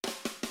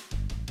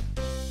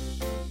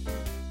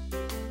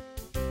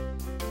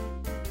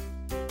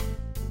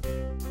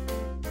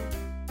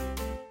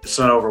it's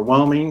not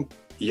overwhelming,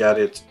 yet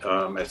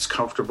it's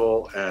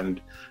comfortable,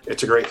 and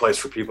it's a great place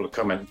for people to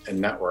come in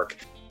and network.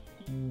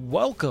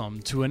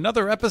 Welcome to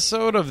another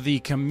episode of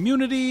the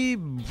Community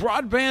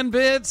Broadband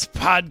Bits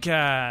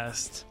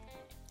podcast.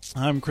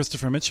 I'm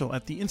Christopher Mitchell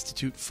at the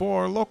Institute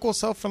for Local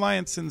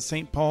Self-Reliance in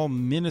St. Paul,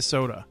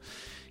 Minnesota.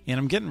 And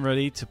I'm getting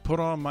ready to put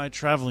on my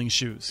traveling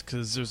shoes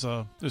because there's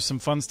some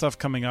fun stuff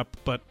coming up,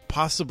 but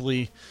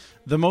possibly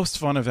the most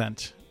fun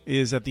event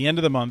is at the end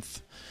of the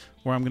month,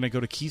 where I'm going to go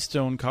to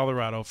Keystone,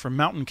 Colorado for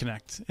Mountain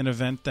Connect, an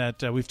event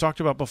that we've talked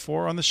about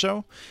before on the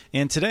show.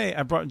 And today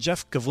I brought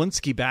Jeff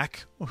Gavlinski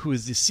back, who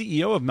is the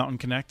CEO of Mountain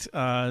Connect,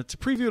 to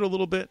preview it a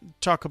little bit,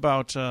 talk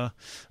about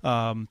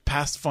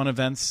past fun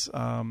events.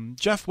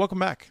 Jeff, welcome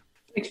back.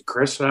 Thank you,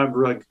 Chris. I'm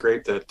really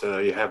great that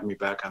you have me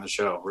back on the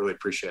show. Really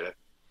appreciate it.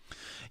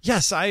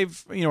 Yes,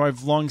 I've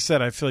long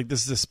said I feel like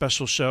this is a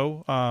special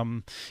show.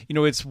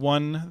 It's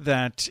one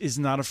that is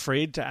not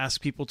afraid to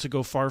ask people to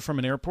go far from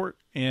an airport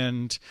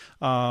and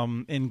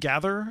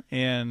gather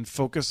and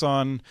focus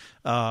on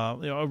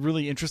a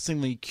really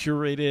interestingly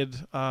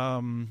curated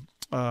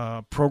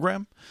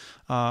program.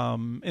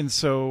 And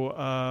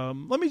so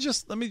let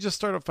me just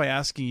start off by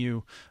asking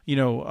you.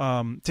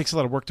 It takes a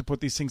lot of work to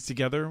put these things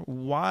together.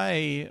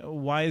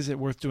 Why is it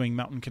worth doing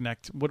Mountain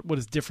Connect? What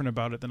is different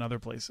about it than other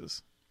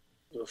places?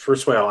 The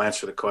first way I'll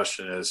answer the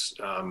question is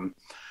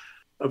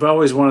I've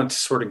always wanted to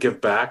sort of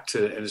give back to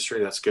the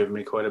industry that's given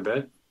me quite a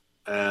bit.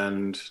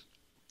 And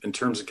in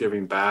terms of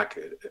giving back,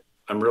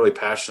 I'm really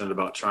passionate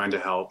about trying to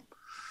help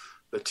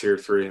the tier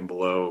 3 and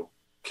below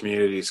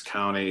communities,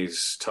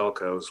 counties,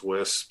 telcos,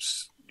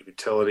 WISPs,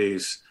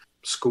 utilities,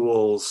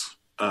 schools,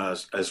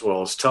 as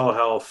well as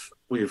telehealth.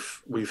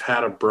 We've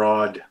had a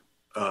broad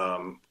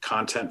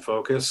content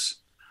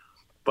focus,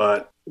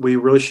 but we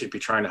really should be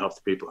trying to help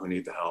the people who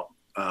need the help.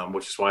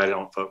 Which is why I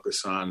don't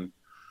focus on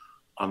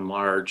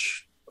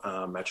large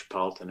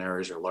metropolitan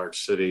areas or large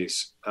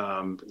cities.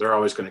 They're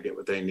always going to get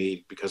what they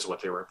need because of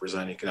what they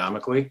represent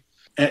economically.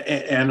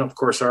 And of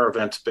course, our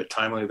event's a bit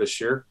timely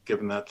this year,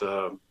 given that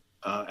the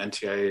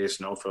NTIA's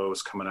NOFO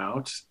is coming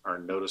out. Our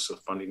Notice of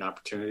Funding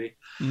Opportunity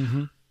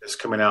is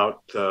coming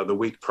out the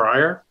week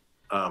prior.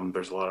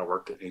 There's a lot of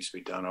work that needs to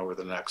be done over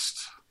the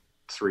next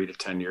 3 to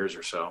 10 years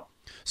or so.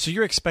 So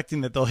you're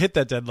expecting that they'll hit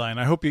that deadline.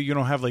 I hope you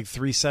don't have like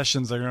 3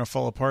 sessions that are going to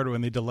fall apart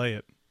when they delay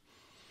it.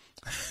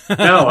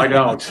 No, I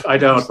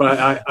don't.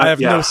 But I have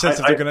no sense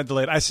if they're going to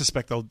delay it. I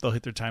suspect they'll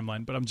hit their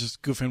timeline, but I'm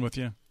just goofing with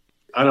you.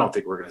 I don't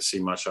think we're going to see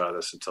much out of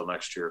this until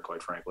next year,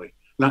 quite frankly.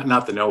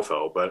 Not the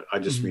NOFO, but I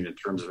just mean in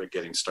terms of it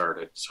getting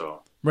started.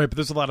 So right, but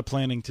there's a lot of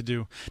planning to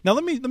do. Now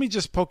let me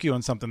just poke you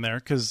on something there,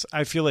 because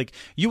I feel like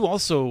you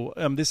also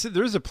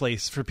there is a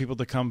place for people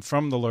to come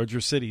from the larger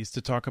cities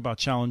to talk about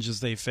challenges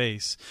they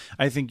face.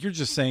 I think you're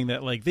just saying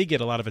that like they get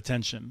a lot of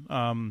attention.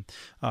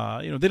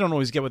 They don't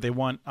always get what they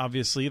want.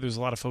 Obviously, there's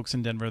a lot of folks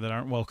in Denver that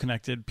aren't well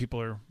connected. People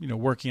are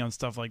working on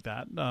stuff like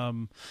that.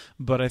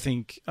 But I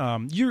think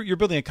you're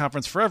building a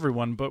conference for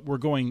everyone. But we're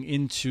going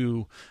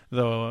into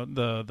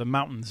the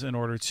mountains in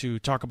order to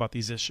talk about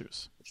these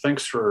issues.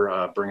 Thanks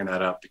for bringing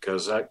that up,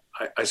 because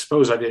I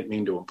suppose I didn't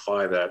mean to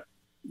imply that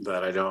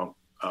I don't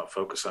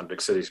focus on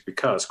big cities,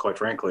 because quite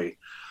frankly,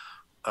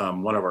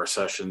 one of our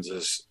sessions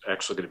is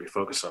actually going to be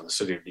focused on the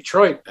city of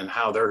Detroit and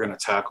how they're going to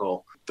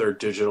tackle their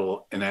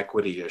digital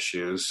inequity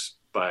issues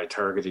by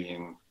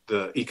targeting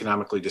the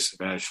economically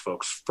disadvantaged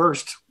folks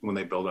first when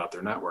they build out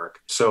their network.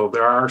 So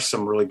there are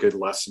some really good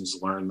lessons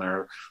learned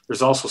there.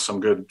 There's also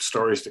some good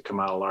stories that come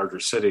out of larger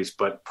cities,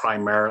 but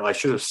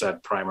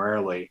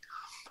primarily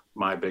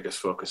my biggest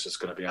focus is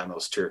going to be on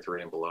those tier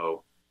 3 and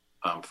below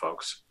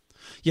folks.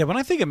 Yeah, when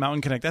I think of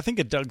Mountain Connect, I think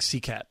of Doug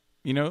Seacat.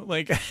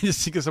 I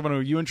just think of someone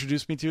who you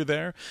introduced me to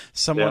there,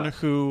 someone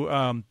who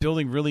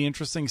building really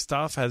interesting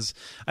stuff, has,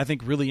 I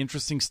think, really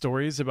interesting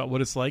stories about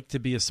what it's like to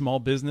be a small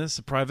business,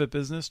 a private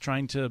business,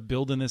 trying to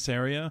build in this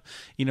area,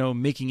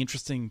 making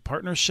interesting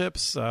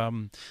partnerships,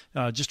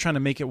 just trying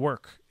to make it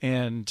work.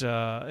 And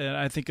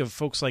I think of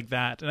folks like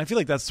that. And I feel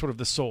like that's sort of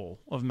the soul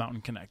of Mountain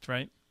Connect,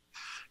 right?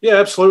 Yeah,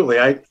 absolutely.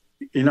 I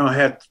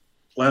had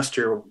last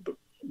year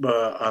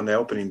on the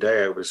opening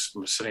day, I was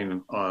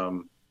sitting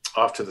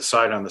off to the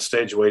side on the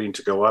stage waiting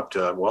to go up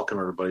to welcome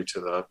everybody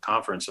to the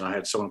conference. And I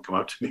had someone come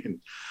up to me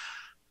and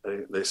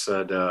they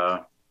said,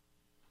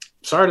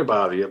 sorry to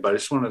bother you, but I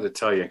just wanted to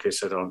tell you, in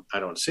case I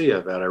don't see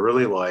you, that I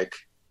really like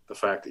the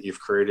fact that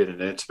you've created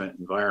an intimate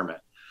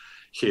environment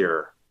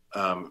here.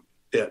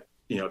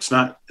 It's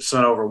not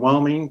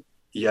overwhelming,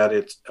 yet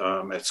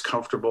it's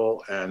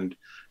comfortable, and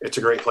it's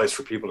a great place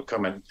for people to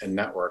come in and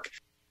network.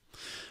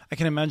 I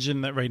can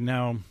imagine that right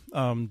now,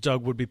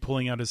 Doug would be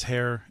pulling out his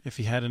hair if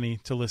he had any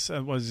to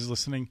listen while he's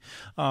listening.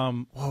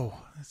 I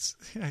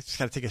just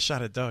got to take a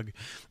shot at Doug.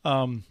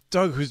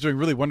 Doug, who's doing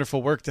really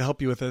wonderful work to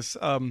help you with this.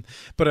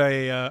 But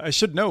I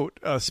should note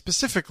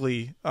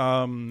specifically,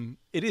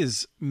 it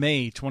is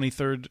May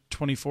 23rd,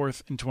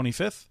 24th, and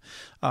 25th.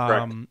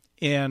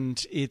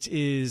 And it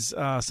is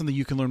something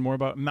you can learn more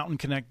about,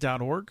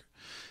 mountainconnect.org.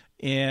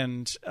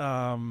 And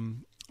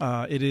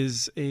It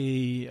is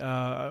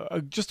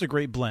just a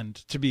great blend.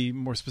 To be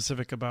more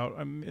specific about,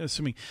 I'm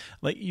assuming,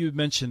 like you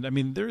mentioned, I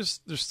mean,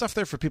 there's stuff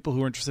there for people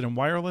who are interested in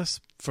wireless,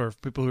 for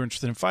people who are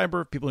interested in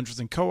fiber, people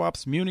interested in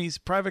co-ops, munis,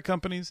 private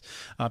companies,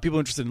 people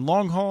interested in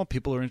long haul,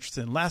 people who are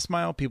interested in last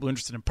mile, people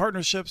interested in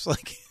partnerships,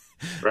 like.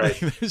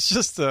 Right. Like, there's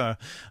just I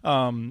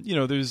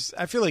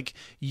feel like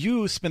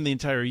you spend the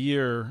entire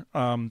year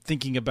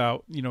thinking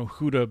about,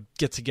 who to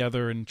get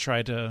together and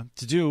try to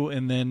do.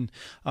 And then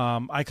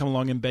I come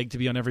along and beg to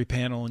be on every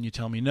panel and you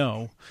tell me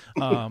no.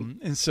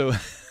 And so,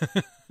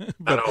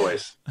 not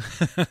always.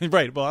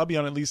 Right. Well, I'll be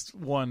on at least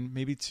one,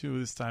 maybe two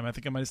this time. I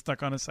think I might have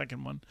stuck on a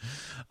second one.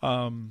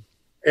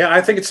 Yeah, I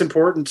think it's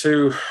important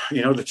to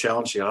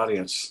challenge the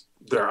audience.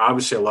 There are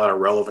obviously a lot of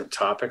relevant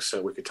topics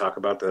that we could talk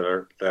about that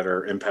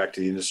are impacting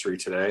the industry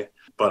today,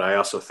 but I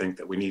also think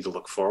that we need to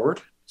look forward.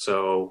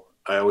 So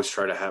I always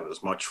try to have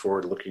as much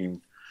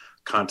forward-looking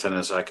content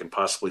as I can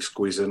possibly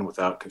squeeze in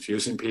without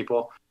confusing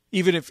people.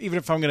 Even if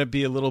I'm going to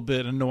be a little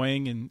bit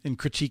annoying and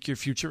critique your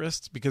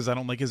futurist because I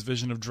don't like his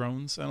vision of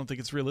drones, I don't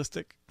think it's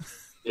realistic.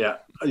 Yeah.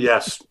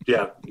 Yes.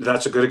 Yeah.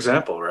 That's a good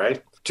example,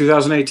 right?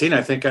 2018,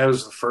 I think I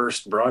was the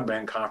first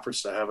broadband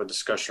conference to have a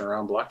discussion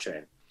around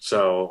blockchain.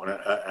 So,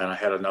 and I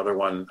had another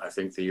one, I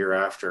think the year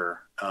after,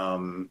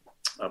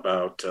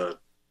 about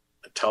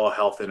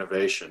telehealth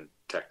innovation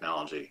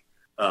technology,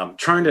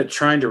 trying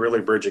to really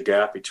bridge a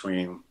gap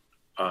between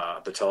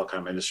the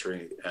telecom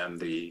industry and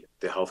the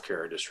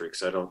healthcare industry,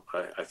 because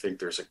I think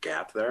there's a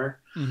gap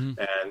there.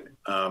 Mm-hmm.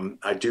 And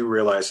I do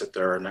realize that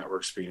there are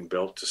networks being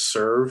built to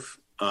serve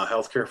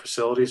healthcare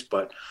facilities,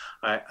 but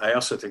I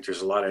also think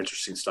there's a lot of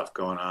interesting stuff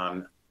going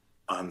on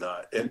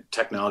the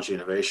technology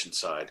innovation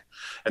side.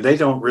 And they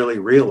don't really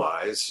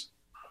realize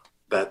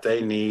that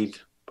they need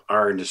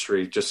our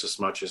industry just as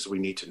much as we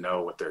need to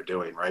know what they're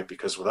doing, right?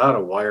 Because without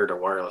a wired or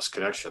wireless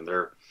connection,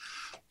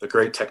 the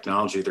great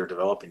technology they're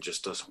developing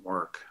just doesn't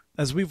work.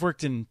 As we've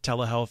worked in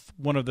telehealth,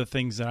 one of the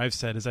things that I've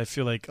said is I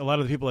feel like a lot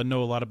of the people that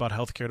know a lot about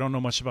healthcare don't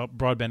know much about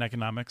broadband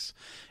economics.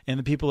 And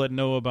the people that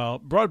know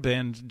about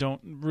broadband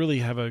don't really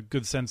have a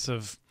good sense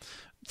of,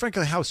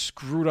 frankly, how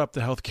screwed up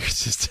the healthcare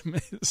system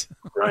is.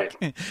 Right.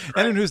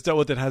 Anyone who's dealt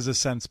with it has a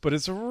sense, but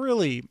it's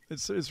really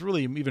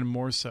even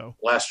more so.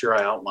 Last year,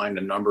 I outlined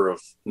a number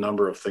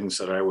of things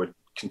that I would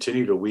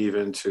continue to weave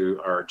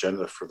into our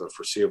agenda for the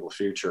foreseeable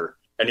future.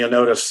 And you'll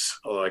notice,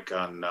 like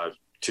on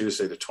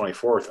Tuesday, the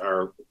 24th,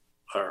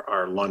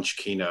 our lunch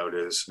keynote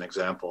is an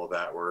example of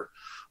that, where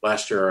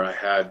last year I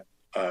had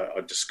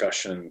a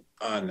discussion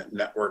on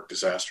network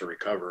disaster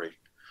recovery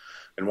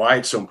and why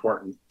it's so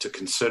important to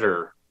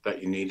consider that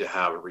you need to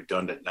have a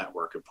redundant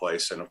network in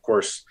place. And of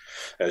course,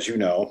 as you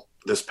know,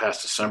 this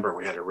past December,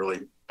 we had a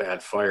really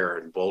bad fire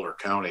in Boulder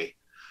County,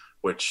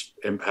 which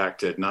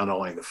impacted not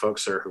only the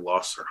folks there who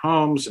lost their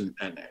homes and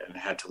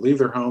had to leave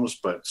their homes,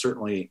 but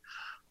certainly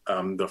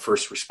the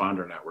first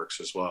responder networks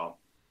as well.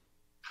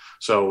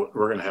 So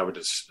we're going to have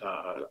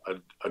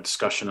a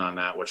discussion on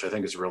that, which I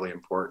think is really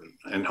important.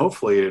 And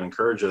hopefully it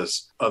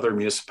encourages other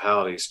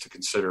municipalities to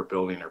consider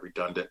building a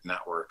redundant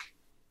network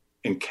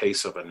in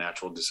case of a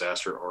natural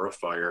disaster or a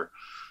fire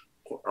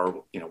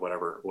or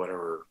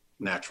whatever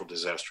natural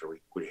disaster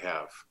we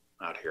have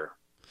out here.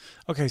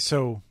 Okay,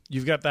 so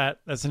you've got that.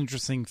 That's an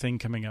interesting thing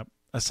coming up.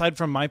 Aside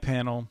from my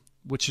panel,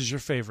 which is your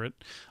favorite,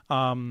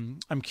 I'm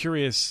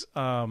curious,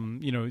 so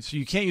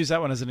you can't use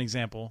that one as an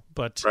example,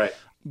 but right.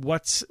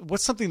 What's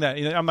something that,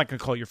 I'm not going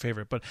to call it your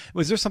favorite, but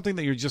was there something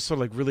that you're just sort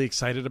of like really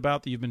excited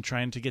about that you've been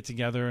trying to get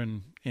together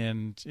and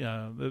you're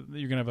going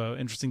to have an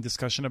interesting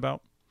discussion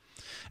about?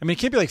 I mean, it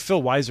can't be like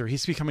Phil Weiser.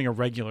 He's becoming a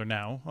regular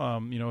now,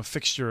 a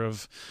fixture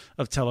of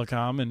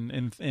telecom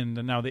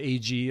and now the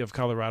AG of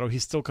Colorado.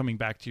 He's still coming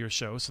back to your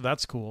show, so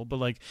that's cool. But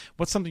like,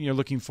 what's something you're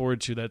looking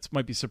forward to that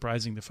might be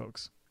surprising to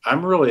folks?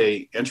 I'm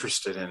really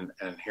interested in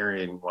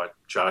hearing what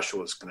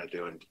Joshua is going to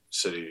do in the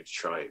city of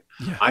Detroit.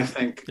 Yeah. I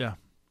think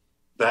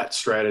that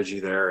strategy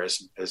there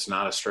is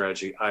not a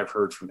strategy I've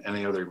heard from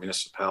any other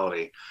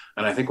municipality.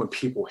 And I think when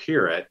people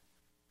hear it,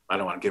 I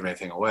don't want to give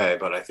anything away,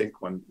 but I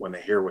think when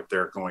they hear what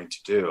they're going to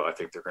do, I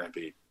think they're going to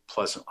be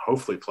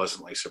hopefully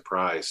pleasantly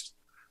surprised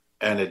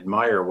and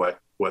admire what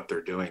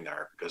they're doing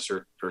there, because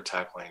they're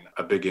tackling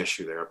a big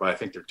issue there, but I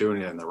think they're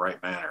doing it in the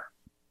right manner.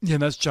 Yeah,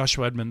 and that's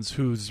Joshua Edmonds,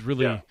 who's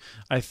really,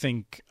 I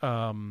think,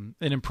 an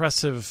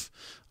impressive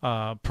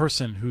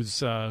person who'd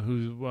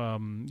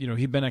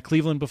been at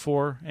Cleveland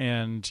before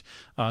and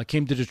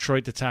came to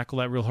Detroit to tackle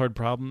that real hard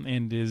problem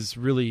and is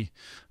really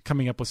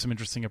coming up with some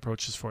interesting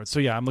approaches for it. So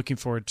yeah, I'm looking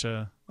forward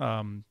to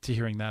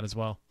hearing that as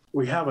well.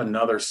 We have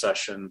another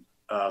session.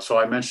 So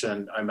I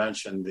mentioned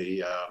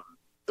the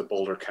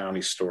Boulder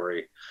County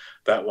story.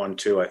 That one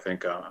too, I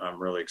think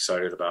I'm really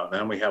excited about.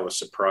 And then we have a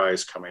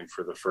surprise coming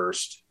for the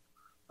first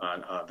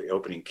on the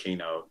opening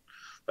keynote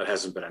that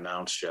hasn't been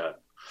announced yet.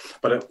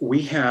 But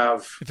we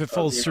have... If it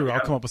falls through, I'll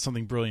come up with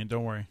something brilliant.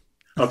 Don't worry.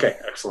 Okay,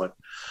 excellent.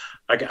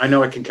 I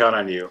know I can count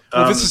on you.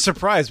 Well, if it's a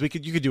surprise, you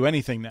could do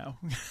anything now.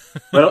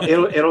 Well,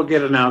 it'll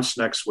get announced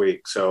next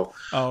week. So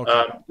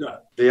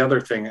the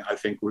other thing I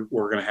think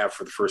we're going to have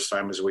for the first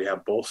time is we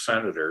have both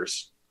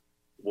senators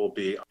will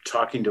be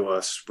talking to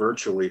us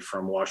virtually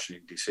from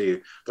Washington, D.C.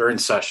 They're in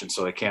session,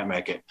 so they can't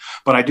make it.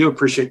 But I do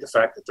appreciate the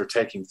fact that they're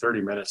taking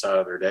 30 minutes out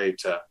of their day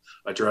to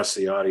address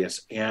the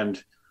audience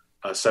and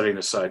setting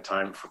aside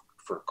time for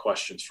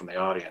questions from the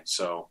audience.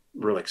 So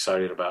really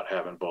excited about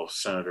having both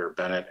Senator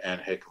Bennett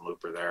and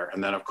Hickenlooper there.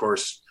 And then, of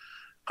course,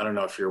 I don't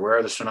know if you're aware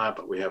of this or not,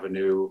 but we have a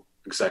new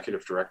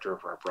executive director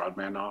of our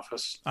broadband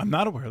office. I'm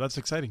not aware. That's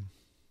exciting.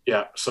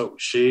 Yeah. So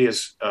she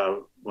is,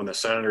 when the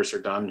senators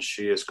are done,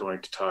 she is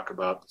going to talk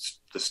about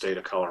the state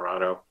of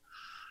Colorado.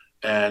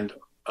 And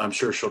I'm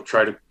sure she'll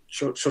try to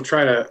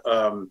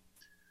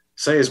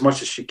say as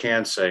much as she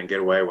can say and get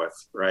away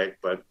with, right?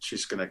 But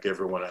she's going to give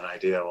everyone an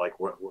idea, like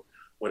what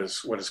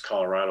is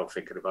Colorado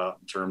thinking about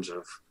in terms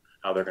of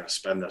how they're going to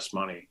spend this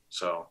money.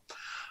 So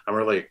I'm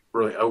really,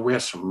 we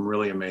have some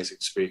really amazing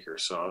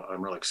speakers. So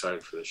I'm really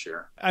excited for this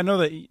year. I know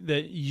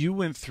that you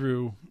went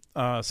through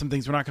some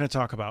things we're not going to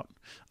talk about.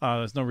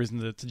 There's no reason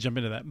to jump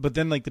into that. But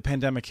then like the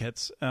pandemic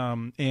hits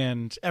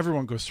and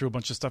everyone goes through a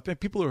bunch of stuff. And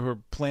people who are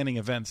planning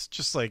events,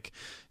 just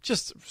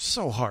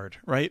so hard,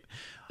 right?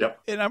 Yep.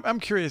 And I'm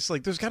curious,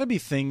 like there's got to be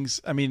things,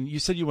 I mean, you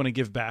said you want to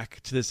give back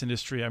to this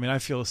industry. I mean, I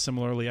feel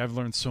similarly. I've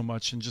learned so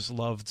much and just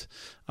loved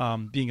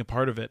being a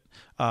part of it.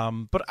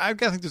 But I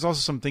think there's also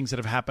some things that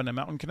have happened at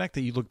Mountain Connect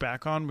that you look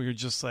back on where you're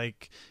just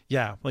like,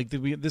 yeah, like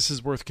this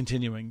is worth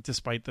continuing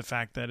despite the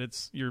fact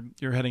that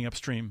you're heading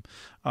upstream.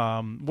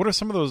 What are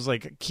some of those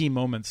like key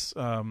moments?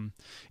 And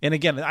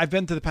again, I've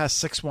been to the past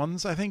 6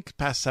 ones, I think,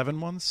 past 7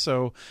 ones.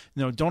 So,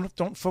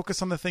 don't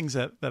focus on the things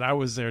that I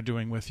was there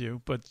doing with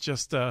you, but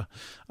just, I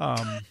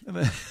don't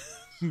know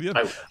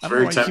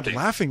why you keep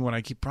laughing when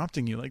I keep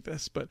prompting you like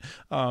this, but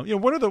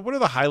what are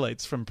the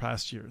highlights from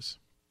past years?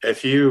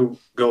 If you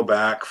go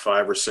back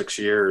 5 or 6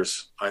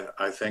 years,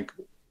 I think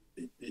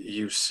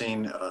you've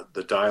seen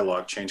the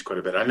dialogue change quite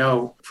a bit. I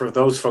know for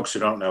those folks who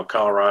don't know,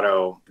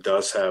 Colorado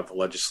does have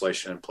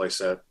legislation in place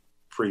that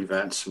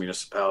prevents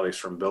municipalities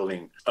from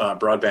building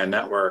broadband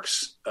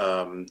networks.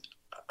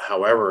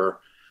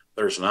 However,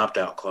 there's an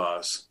opt-out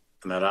clause.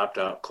 And that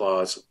opt-out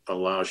clause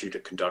allows you to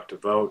conduct a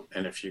vote.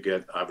 And if you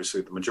get,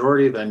 obviously, the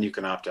majority, then you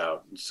can opt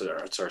out.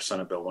 It's our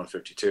Senate Bill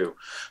 152.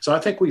 So I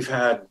think we've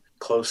had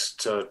close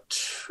to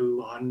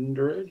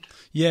 200.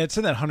 Yeah, it's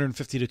in that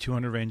 150 to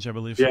 200 range, I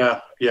believe.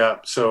 Yeah.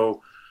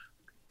 So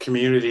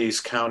communities,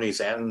 counties,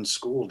 and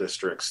school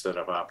districts that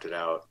have opted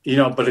out.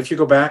 But if you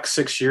go back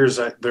 6 years,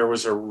 there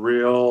was a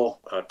real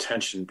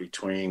tension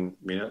between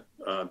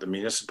the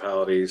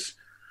municipalities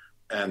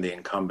and the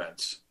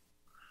incumbents.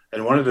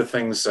 And one of the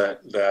things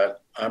that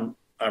I'm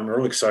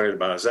really excited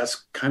about is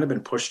that's kind of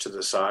been pushed to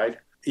the side.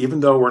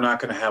 Even though we're not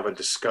going to have a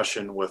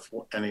discussion with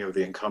any of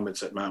the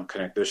incumbents at Mountain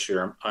Connect this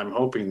year, I'm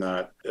hoping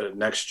that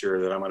next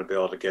year that I'm going to be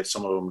able to get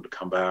some of them to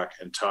come back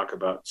and talk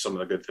about some of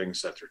the good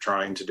things that they're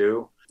trying to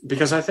do.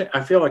 Because I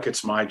feel like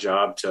it's my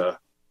job to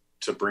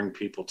bring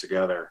people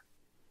together.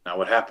 Now,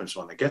 what happens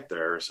when they get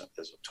there is a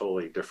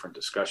totally different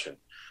discussion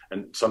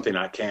and something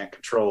I can't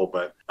control.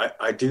 But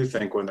I do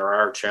think when there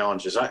are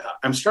challenges,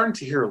 I'm starting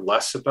to hear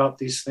less about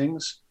these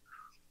things.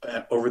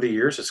 Over the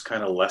years, it's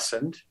kind of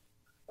lessened.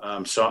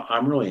 So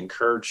I'm really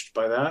encouraged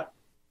by that.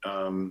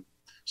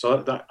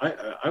 So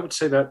I would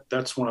say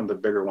that's one of the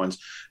bigger ones.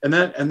 And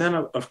then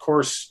of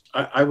course,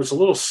 I was a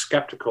little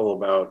skeptical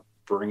about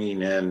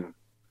bringing in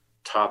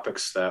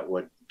topics that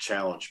would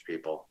challenge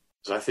people.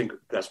 So I think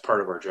that's part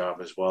of our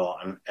job as well.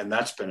 And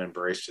that's been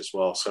embraced as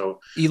well. So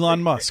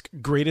Elon Musk,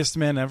 greatest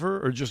man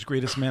ever or just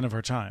greatest man of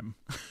our time?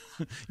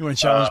 You want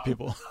to challenge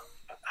people?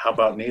 How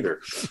about neither?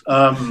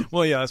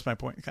 Well, yeah, that's my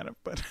point, kind of.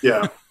 But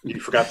yeah,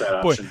 you forgot that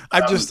option.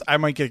 Boy, I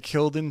might get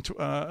killed in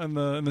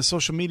the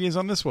social medias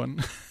on this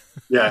one.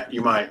 Yeah,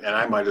 you might, and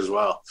I might as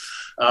well.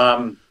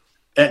 And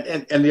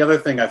the other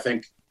thing I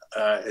think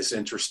is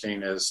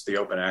interesting is the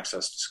open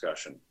access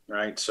discussion,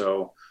 right?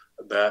 So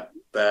that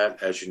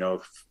as you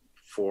know,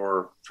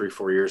 4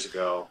 years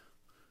ago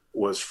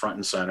was front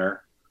and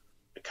center.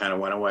 It kind of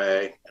went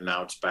away, and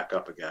now it's back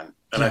up again.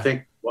 And I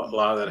think a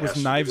lot of that with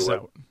has knives to do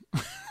out.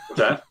 What's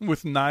that?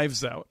 With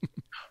knives out.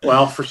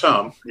 Well, for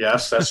some,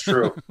 yes, that's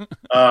true.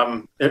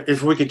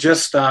 If we could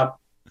just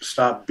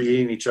stop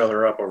beating each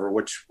other up over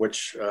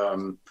which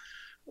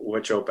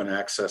open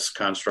access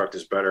construct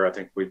is better, I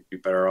think we'd be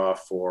better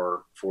off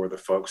for the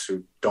folks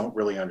who don't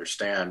really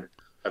understand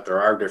that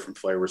there are different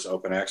flavors of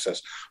open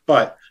access.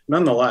 But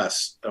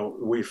nonetheless,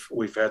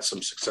 we've had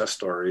some success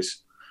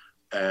stories,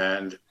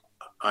 and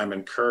I'm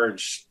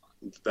encouraged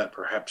that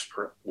perhaps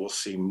we'll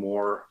see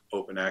more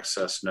open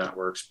access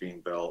networks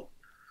being built.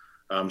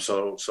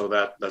 So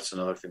that's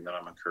another thing that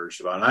I'm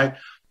encouraged about. And I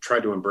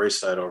tried to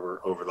embrace that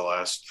over the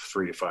last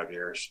 3 to 5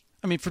 years.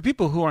 I mean, for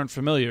people who aren't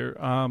familiar,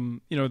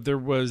 there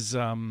was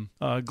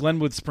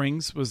Glenwood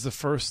Springs was the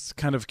first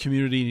kind of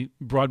community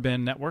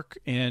broadband network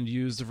and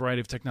used a variety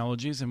of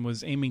technologies and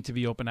was aiming to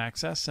be open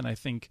access. And I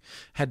think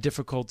had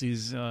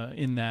difficulties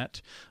in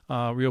that.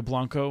 Rio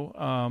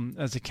Blanco,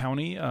 as a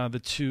county, the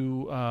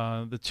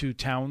two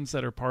towns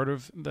that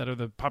are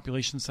the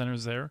population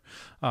centers there,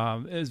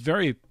 is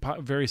very,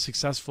 very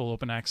successful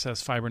open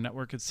access fiber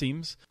network, it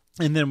seems.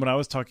 And then what I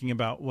was talking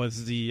about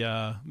was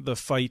the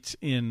fight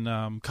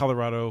in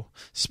Colorado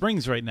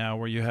Springs right now,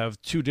 where you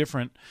have two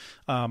different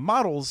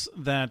models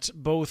that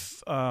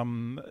both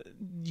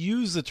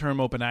use the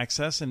term open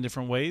access in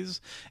different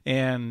ways,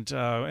 and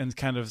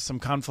kind of some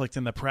conflict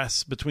in the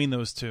press between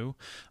those two.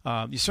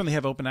 You certainly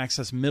have open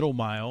access middle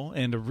mile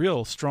and a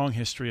real strong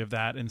history of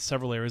that in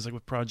several areas, like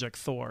with Project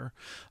Thor.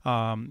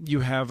 You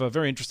have a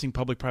very interesting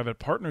public-private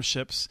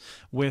partnerships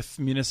with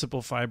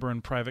municipal fiber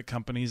and private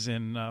companies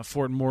in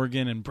Fort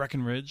Morgan and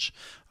Breckenridge,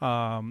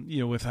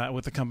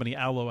 with the company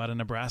Allo out of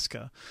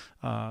Nebraska.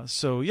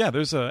 So yeah,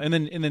 and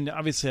then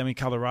obviously, I mean,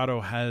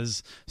 Colorado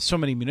has so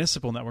many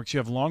municipal networks. You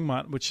have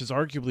Longmont, which is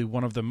arguably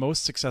one of the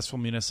most successful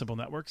municipal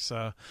networks.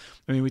 I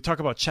mean, we talk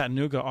about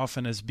Chattanooga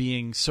often as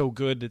being so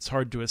good it's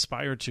hard to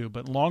aspire to,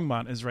 but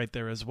Longmont is right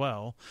there as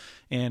well,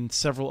 and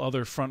several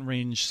other Front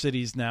Range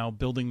cities now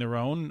building their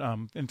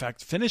own. In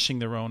fact, finishing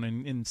their own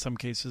in some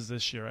cases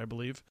this year, I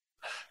believe.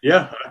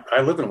 Yeah,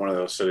 I live in one of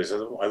those cities. I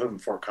live in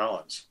Fort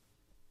Collins.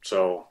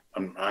 So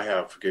I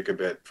have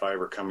gigabit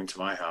fiber coming to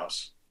my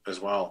house as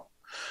well.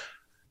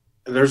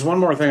 There's one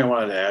more thing I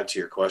wanted to add to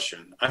your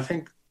question. I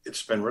think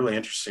it's been really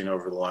interesting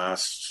over the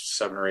last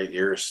 7 or 8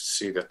 years to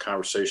see the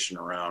conversation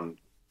around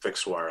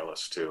fixed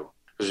wireless too.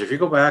 Because if you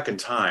go back in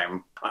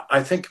time,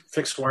 I think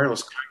fixed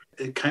wireless,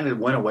 it kind of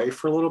went away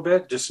for a little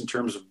bit just in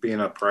terms of being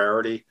a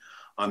priority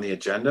on the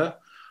agenda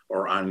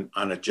or on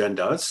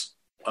agendas.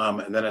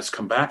 And then it's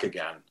come back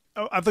again.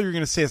 Oh, I thought you were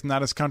going to say it's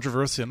not as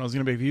controversial. And I was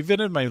going to be, have you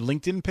visited my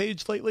LinkedIn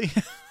page lately?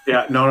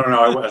 Yeah, no.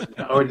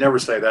 I would never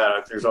say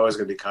that. There's always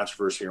going to be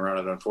controversy around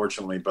it,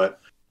 unfortunately.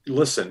 But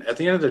listen, at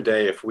the end of the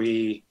day, if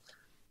we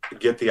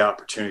get the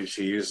opportunity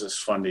to use this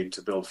funding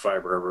to build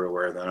fiber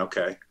everywhere, then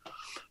okay.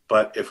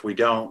 But if we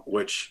don't,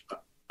 which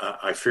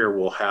I fear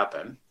will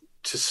happen,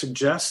 to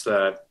suggest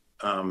that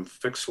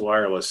fixed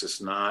wireless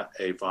is not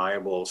a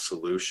viable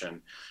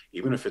solution,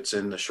 even if it's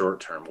in the short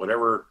term,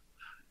 whatever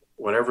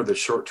the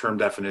short-term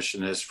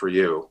definition is for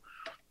you,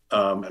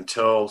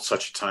 until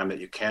such a time that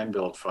you can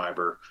build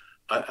fiber,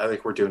 I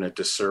think we're doing a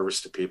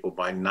disservice to people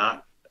by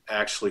not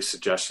actually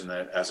suggesting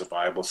that as a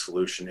viable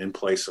solution in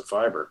place of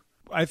fiber.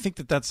 I think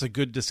that that's a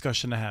good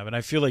discussion to have, and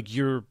I feel like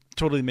you're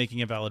totally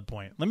making a valid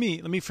point. Let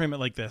me frame it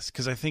like this,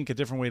 because I think a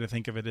different way to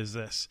think of it is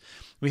this.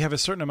 We have a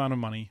certain amount of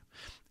money,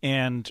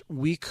 and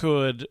we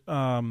could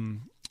use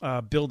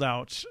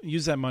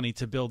that money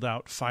to build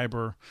out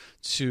fiber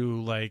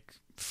to like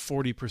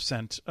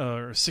 40%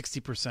 or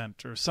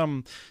 60% or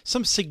some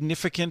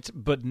significant,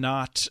 but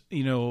not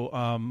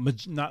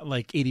not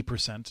like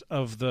 80%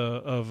 of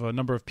a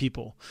number of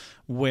people,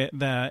 with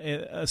that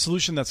a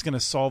solution that's going to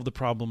solve the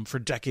problem for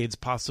decades,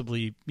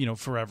 possibly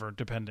forever,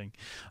 depending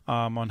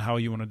on how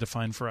you want to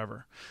define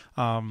forever.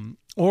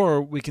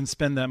 Or we can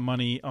spend that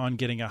money on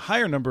getting a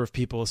higher number of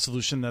people a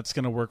solution that's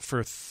going to work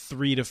for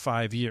 3 to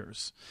 5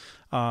 years.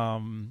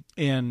 And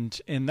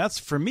that's,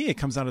 for me, it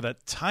comes down to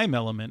that time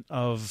element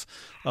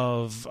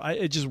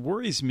it just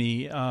worries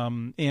me.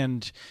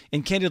 And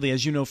candidly,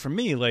 as you know, for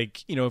me,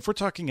 if we're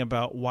talking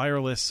about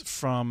wireless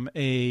from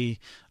a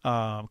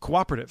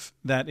cooperative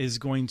that is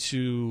going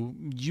to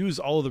use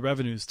all of the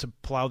revenues to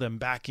plow them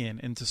back in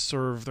and to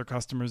serve their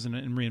customers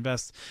and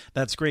reinvest,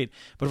 that's great.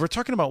 But if we're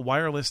talking about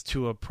wireless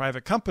to a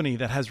private company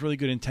that has really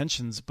good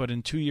intentions, but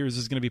in 2 years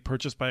is going to be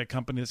purchased by a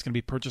company that's going to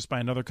be purchased by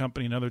another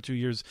company in another 2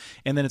 years,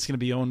 and then it's going to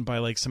be owned by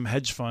like some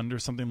hedge fund or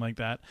something like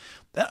that,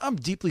 I'm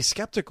deeply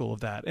skeptical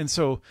of that. And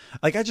so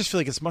I just feel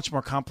like it's much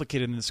more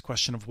complicated in this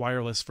question of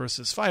wireless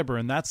versus fiber.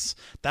 And that's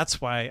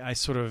why I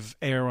sort of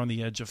err on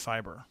the edge of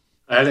fiber.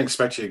 I didn't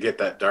expect you to get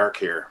that dark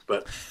here,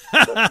 but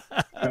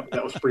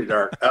that was pretty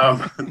dark.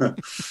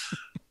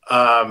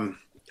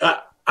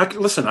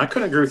 Listen, I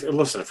couldn't agree with you.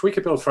 Listen, if we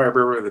could build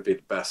fiber, it would be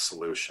the best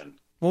solution.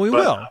 Well, we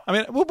will. I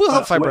mean, we'll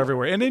have fiber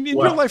everywhere, and in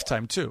your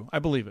lifetime too. I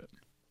believe it.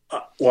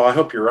 Well, I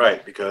hope you're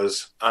right,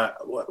 because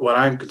what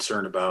I'm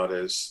concerned about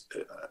is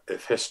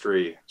if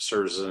history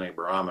serves as any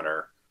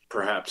barometer,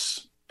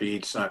 perhaps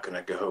BEAD's not going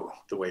to go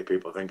the way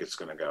people think it's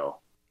going to go.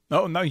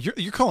 Oh, no,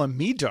 you're calling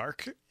me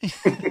dark.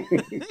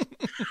 And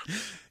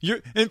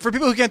for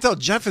people who can't tell,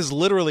 Jeff is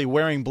literally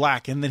wearing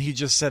black, and then he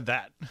just said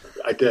that.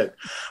 I did.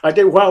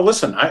 Well,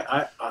 listen,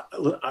 I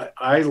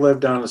live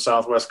down in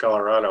Southwest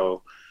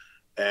Colorado,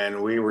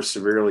 and we were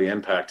severely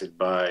impacted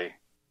by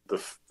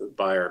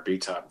our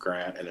BTOP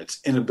grant and its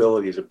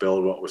inability to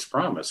build what was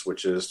promised,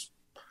 which is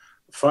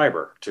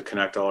fiber to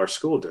connect all our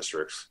school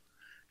districts.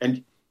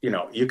 And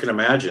you can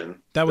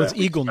imagine that was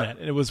EagleNet.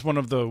 It was one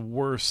of the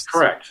worst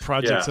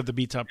projects of the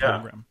BTOP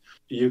program.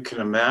 You can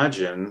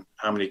imagine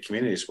how many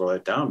communities were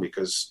let down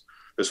because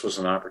this was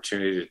an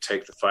opportunity to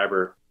take the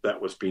fiber that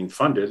was being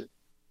funded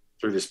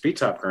through this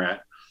BTOP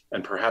grant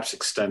and perhaps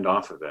extend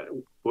off of it.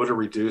 It would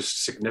have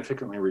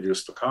significantly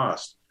reduced the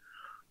cost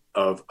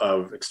of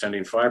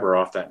extending fiber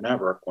off that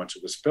network once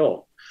it was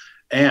built.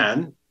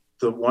 And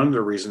one of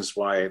the reasons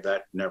why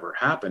that never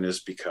happened is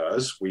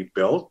because we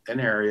built in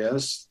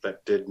areas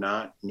that did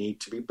not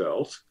need to be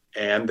built,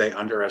 and they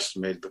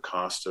underestimated the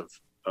cost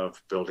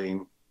of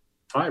building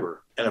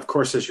fiber. And of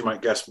course, as you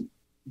might guess,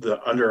 the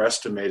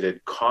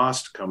underestimated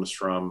cost comes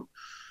from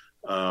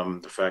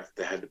The fact that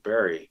they had to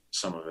bury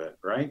some of it,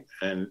 right?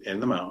 And in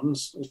the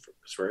mountains,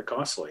 it's very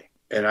costly.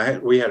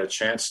 And we had a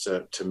chance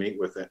to meet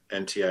with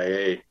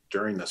NTIA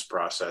during this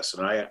process.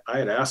 And I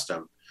had asked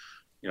them,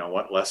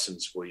 what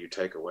lessons will you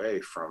take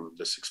away from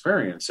this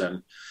experience?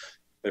 And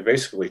they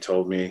basically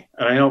told me,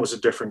 and I know it was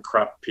a different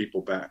crop of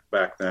people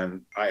back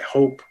then. I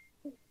hope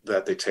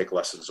that they take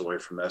lessons away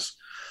from this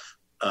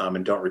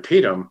and don't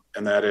repeat them.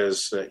 And that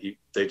is that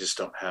they just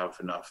don't have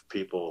enough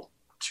people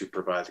to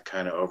provide the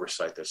kind of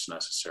oversight that's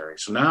necessary.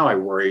 So now I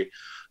worry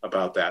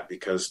about that,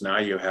 because now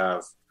you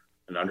have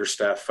an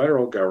understaffed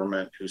federal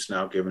government who's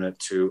now given it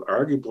to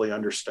arguably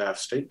understaffed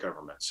state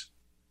governments.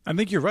 I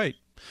think you're right.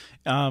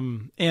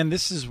 And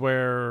this is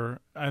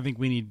where I think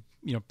we need,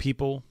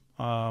 people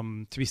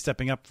to be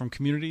stepping up from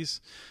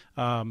communities.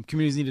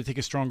 Communities need to take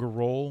a stronger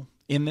role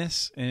in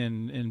this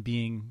and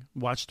being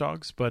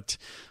watchdogs. But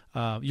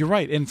you're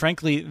right. And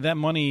frankly, that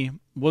money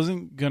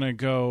wasn't going to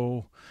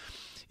go...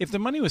 If the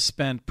money was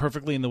spent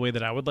perfectly in the way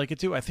that I would like it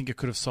to, I think it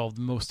could have solved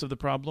most of the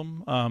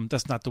problem.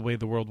 That's not the way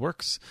the world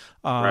works.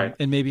 Right.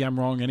 And maybe I'm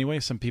wrong anyway.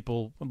 Some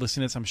people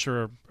listening to this, I'm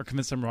sure, are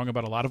convinced I'm wrong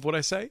about a lot of what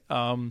I say.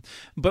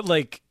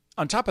 But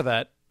on top of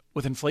that,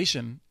 with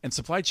inflation and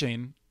supply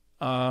chain,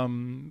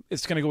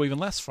 it's going to go even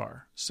less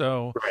far.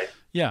 So, right.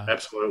 Yeah.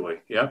 Absolutely.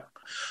 Yep.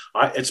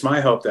 It's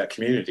my hope that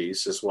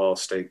communities as well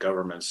as state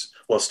governments,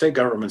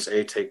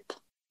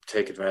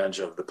 take advantage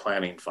of the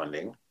planning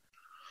funding,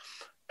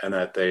 and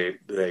that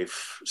they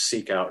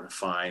seek out and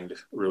find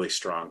really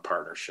strong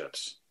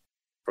partnerships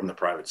from the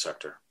private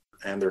sector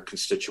and their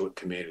constituent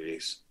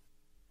communities.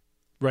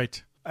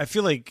 Right. I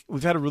feel like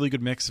we've had a really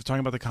good mix of talking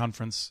about the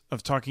conference,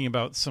 of talking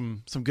about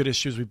some good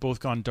issues. We've both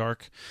gone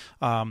dark.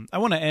 I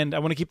want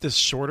to keep this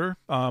shorter,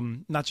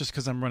 not just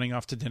because I'm running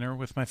off to dinner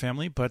with my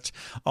family, but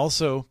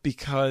also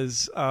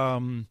because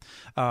the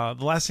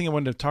last thing I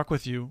wanted to talk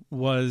with you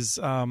was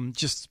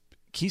just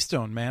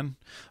Keystone, man.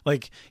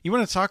 You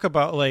want to talk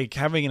about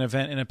having an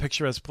event in a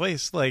picturesque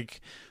place.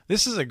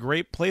 This is a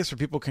great place where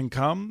people can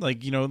come,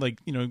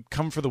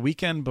 come for the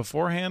weekend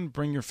beforehand,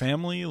 bring your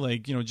family,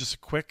 just a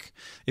quick,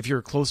 if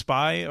you're close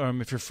by,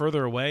 if you're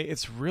further away,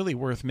 it's really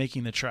worth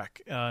making the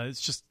trek.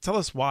 It's just, tell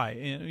us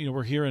why.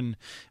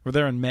 We're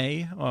there in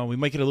May. We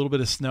might get a little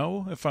bit of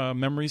snow if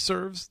memory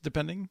serves,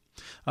 depending.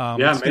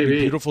 It's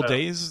maybe. Beautiful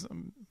days.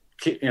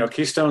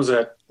 Keystone's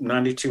at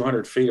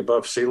 9,200 feet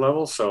above sea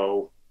level.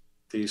 So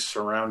these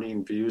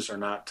surrounding views are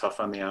not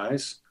tough on the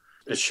eyes.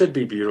 It should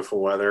be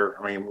beautiful weather.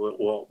 I mean,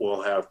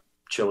 we'll have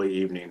chilly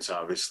evenings,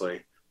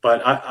 obviously,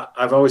 but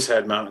I've always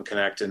had Mountain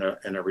Connect in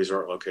a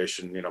resort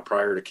location.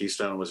 Prior to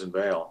Keystone was in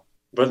Vail,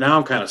 but now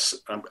I'm kind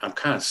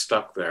of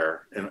stuck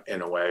there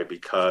in a way,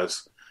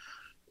 because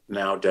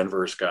now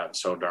Denver's gotten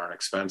so darn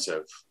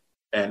expensive,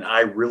 and I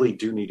really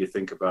do need to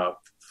think about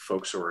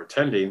folks who are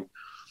attending,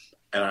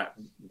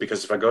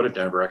 because if I go to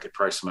Denver, I could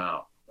price them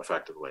out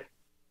effectively.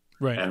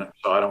 Right. And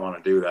so I don't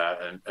want to do that.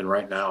 And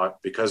right now,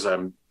 because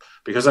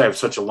I have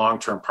such a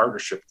long-term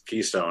partnership with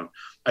Keystone,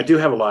 I do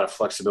have a lot of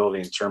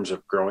flexibility in terms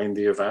of growing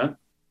the event.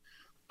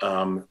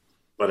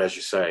 But as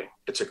you say,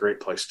 it's a great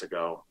place to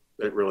go.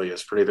 It really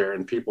is pretty there.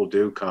 And people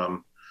do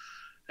come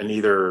and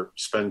either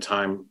spend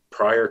time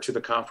prior to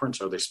the conference,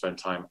 or they spend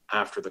time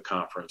after the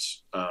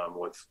conference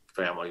with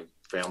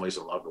families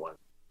and loved ones.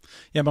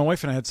 Yeah, my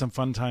wife and I had some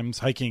fun times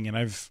hiking, and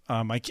I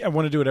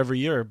want to do it every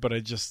year, but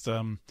I just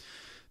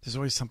there's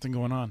always something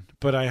going on.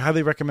 But I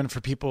highly recommend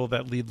for people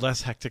that lead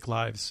less hectic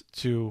lives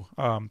to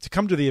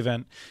come to the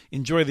event,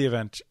 enjoy the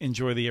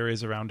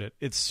areas around it.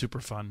 It's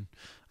super fun.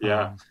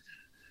 Yeah.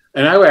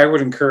 And I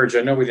would encourage,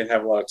 I know we didn't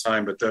have a lot of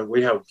time, but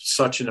we have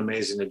such an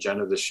amazing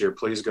agenda this year.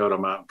 Please go to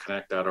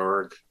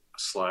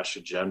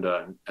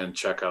mountainconnect.org/agenda and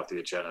check out the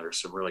agenda.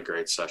 There's some really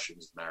great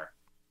sessions in there.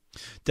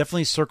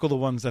 Definitely circle the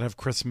ones that have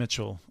Chris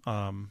Mitchell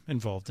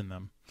involved in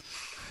them.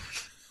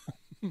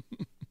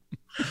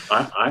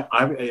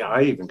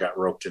 I even got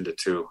roped into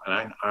two,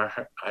 and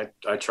I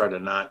try to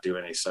not do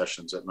any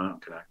sessions at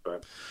Mountain Connect.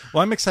 But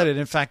I'm excited.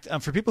 In fact,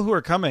 for people who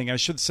are coming, I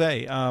should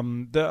say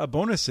a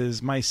bonus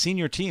is my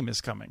senior team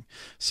is coming,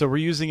 so we're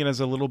using it as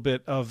a little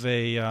bit of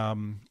a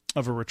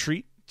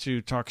retreat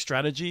to talk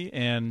strategy,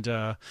 and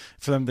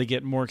for them to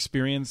get more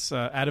experience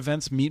at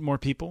events, meet more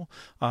people.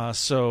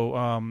 So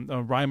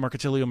Ryan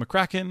Marcatilio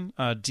McCracken,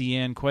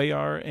 Deanne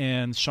Cuellar,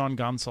 and Sean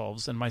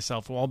Gonsalves and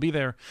myself will all be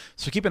there.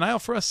 So keep an eye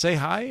out for us. Say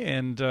hi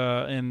and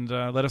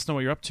let us know what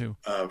you're up to.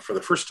 For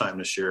the first time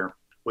this year,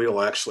 we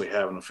will actually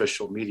have an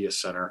official media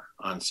center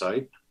on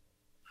site.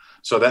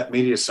 So that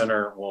media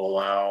center will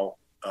allow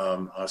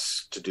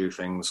us to do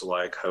things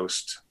like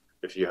host.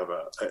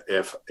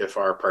 If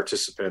our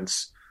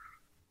participants,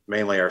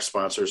 mainly our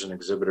sponsors and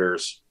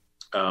exhibitors,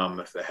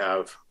 if they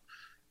have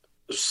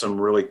some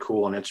really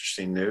cool and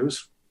interesting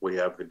news, we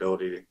have the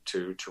ability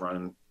to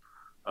run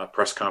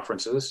press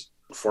conferences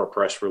for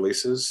press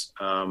releases.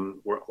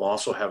 We'll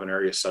also have an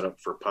area set up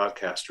for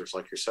podcasters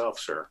like yourself,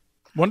 sir.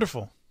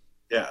 Wonderful.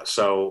 Yeah.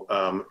 So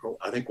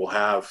I think we'll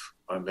have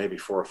maybe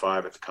 4 or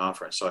 5 at the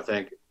conference. So I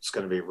think it's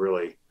going to be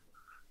really,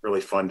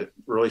 really fun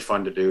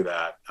to do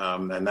that.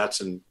 And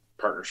that's in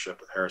partnership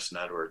with Harrison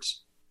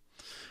Edwards.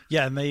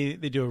 Yeah, and they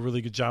do a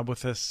really good job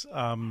with this.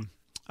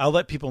 I'll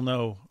let people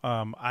know.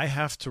 I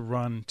have to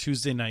run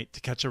Tuesday night to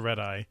catch a red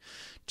eye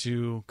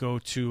to go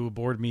to a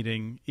board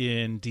meeting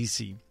in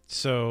DC.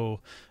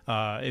 So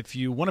if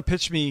you want to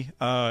pitch me,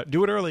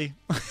 do it early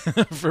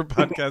for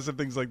podcasts and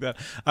things like that.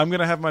 I'm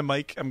going to have my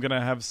mic. I'm going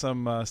to have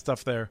some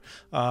stuff there.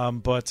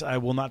 But I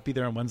will not be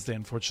there on Wednesday,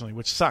 unfortunately,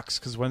 which sucks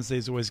because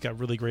Wednesdays always got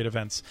really great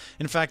events.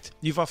 In fact,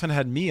 you've often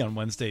had me on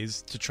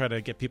Wednesdays to try to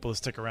get people to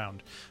stick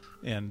around.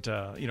 And,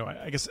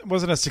 I guess it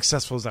wasn't as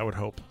successful as I would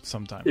hope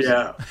sometimes.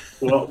 Yeah.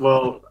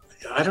 Well,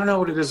 I don't know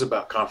what it is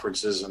about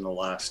conferences in the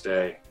last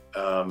day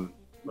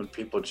when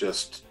people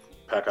just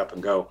pack up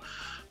and go.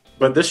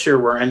 But this year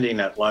we're ending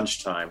at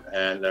lunchtime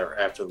and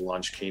after the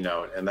lunch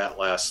keynote. And that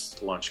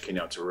last lunch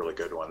keynote's a really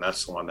good one.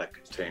 That's the one that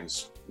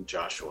contains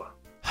Joshua.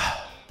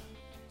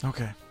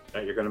 Okay.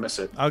 You're going to miss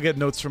it. I'll get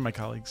notes from my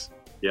colleagues.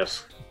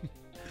 Yes.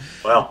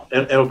 Well,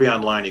 it'll be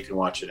online. You can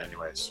watch it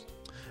anyways.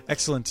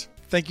 Excellent.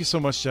 Thank you so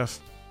much,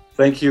 Jeff.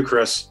 Thank you,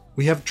 Chris.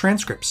 We have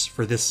transcripts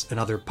for this and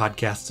other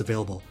podcasts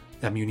available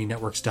at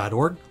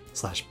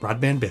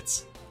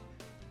muninetworks.org/broadbandbits.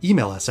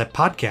 Email us at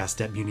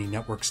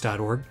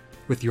podcast@muninetworks.org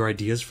with your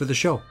ideas for the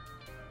show.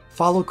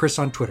 Follow Chris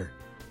on Twitter.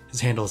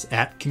 His handle is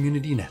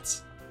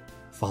 @CommunityNets.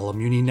 Follow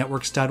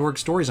muninetworks.org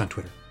stories on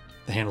Twitter.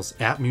 The handle's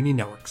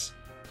 @muninetworks.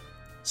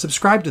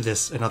 Subscribe to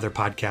this and other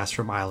podcasts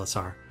from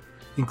ILSR,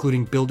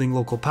 including Building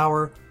Local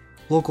Power,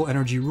 Local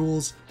Energy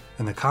Rules,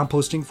 and the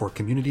Composting for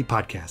Community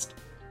podcast.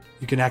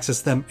 You can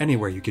access them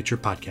anywhere you get your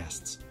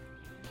podcasts.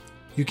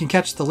 You can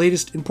catch the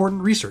latest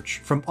important research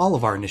from all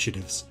of our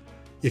initiatives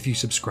if you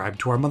subscribe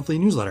to our monthly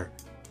newsletter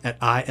at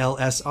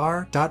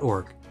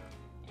ilsr.org.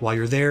 While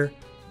you're there,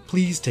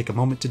 please take a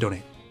moment to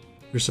donate.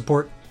 Your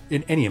support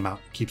in any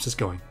amount keeps us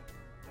going.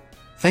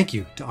 Thank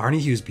you to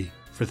Arnie Huseby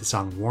for the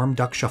song Warm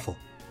Duck Shuffle,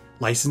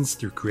 licensed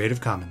through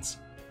Creative Commons.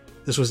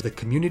 This was the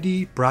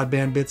Community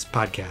Broadband Bits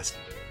podcast.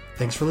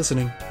 Thanks for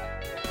listening.